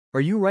Are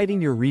you writing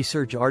your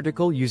research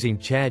article using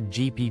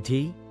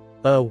ChatGPT?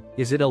 Oh,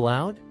 is it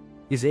allowed?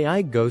 Is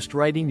AI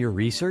ghostwriting your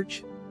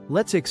research?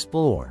 Let's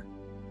explore.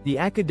 The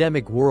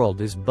academic world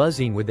is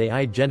buzzing with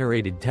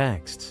AI-generated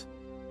texts.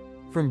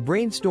 From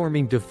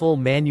brainstorming to full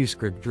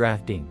manuscript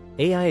drafting,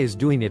 AI is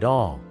doing it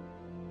all.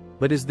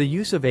 But is the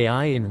use of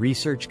AI in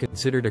research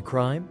considered a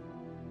crime?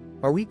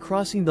 Are we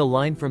crossing the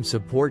line from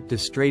support to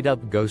straight-up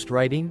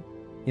ghostwriting?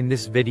 In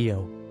this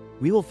video,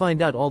 we will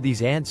find out all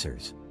these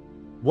answers.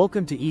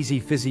 Welcome to Easy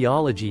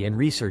Physiology and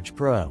Research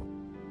Pro.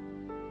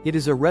 It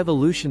is a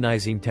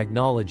revolutionizing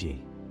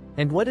technology.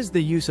 And what is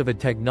the use of a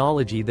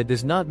technology that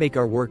does not make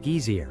our work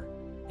easier?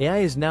 AI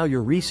is now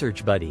your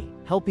research buddy,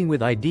 helping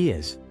with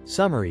ideas,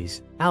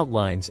 summaries,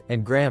 outlines,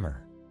 and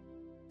grammar.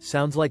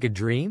 Sounds like a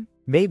dream?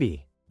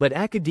 Maybe. But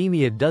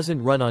academia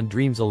doesn't run on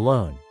dreams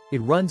alone,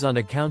 it runs on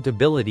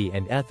accountability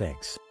and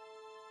ethics.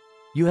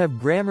 You have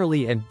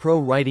Grammarly and Pro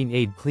Writing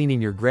Aid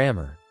cleaning your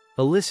grammar,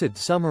 Elicit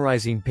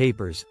summarizing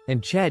papers,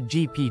 and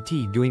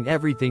ChatGPT doing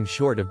everything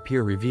short of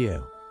peer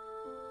review.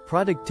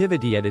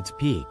 Productivity at its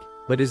peak,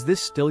 but is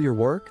this still your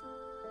work?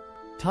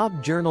 Top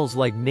journals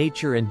like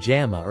Nature and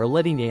JAMA are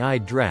letting AI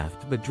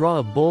draft but draw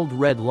a bold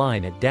red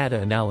line at data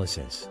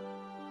analysis.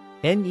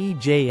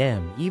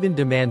 NEJM even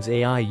demands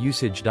AI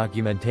usage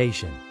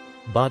documentation.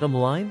 Bottom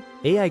line,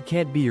 AI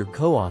can't be your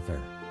co-author.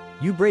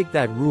 You break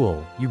that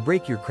rule, you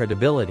break your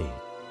credibility.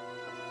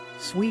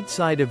 Sweet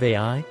side of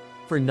AI?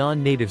 For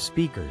non-native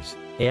speakers,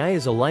 AI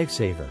is a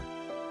lifesaver.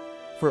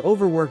 For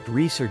overworked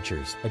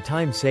researchers, a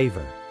time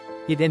saver.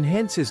 It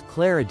enhances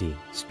clarity,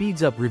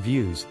 speeds up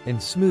reviews, and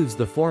smooths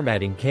the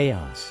formatting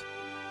chaos.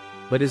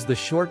 But is the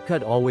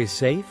shortcut always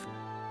safe?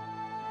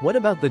 What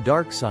about the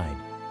dark side?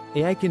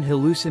 AI can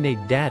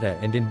hallucinate data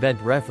and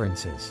invent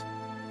references.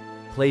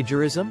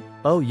 Plagiarism?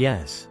 Oh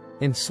yes.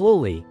 And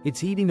slowly,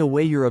 it's eating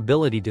away your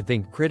ability to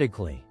think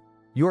critically.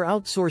 You're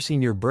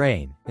outsourcing your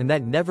brain, and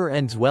that never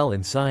ends well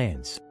in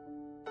science.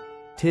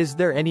 Is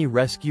there any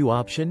rescue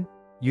option?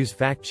 Use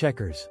fact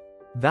checkers.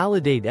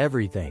 Validate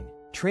everything.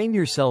 Train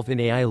yourself in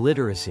AI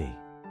literacy.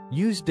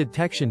 Use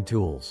detection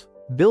tools.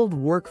 Build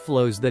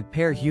workflows that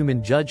pair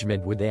human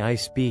judgment with AI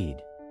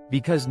speed.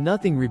 Because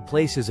nothing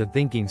replaces a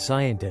thinking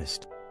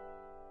scientist.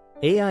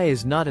 AI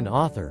is not an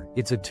author,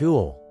 it's a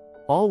tool.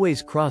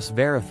 Always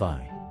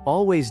cross-verify.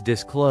 Always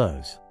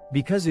disclose.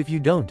 Because if you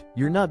don't,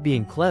 you're not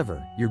being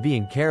clever, you're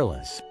being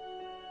careless.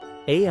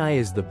 AI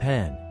is the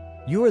pen.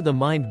 You are the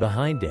mind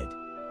behind it.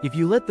 If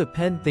you let the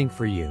pen think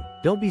for you,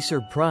 don't be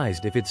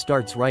surprised if it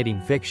starts writing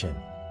fiction.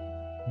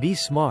 Be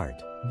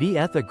smart, be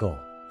ethical,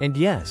 and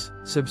yes,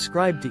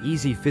 subscribe to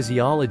Easy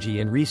Physiology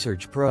and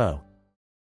Research Pro.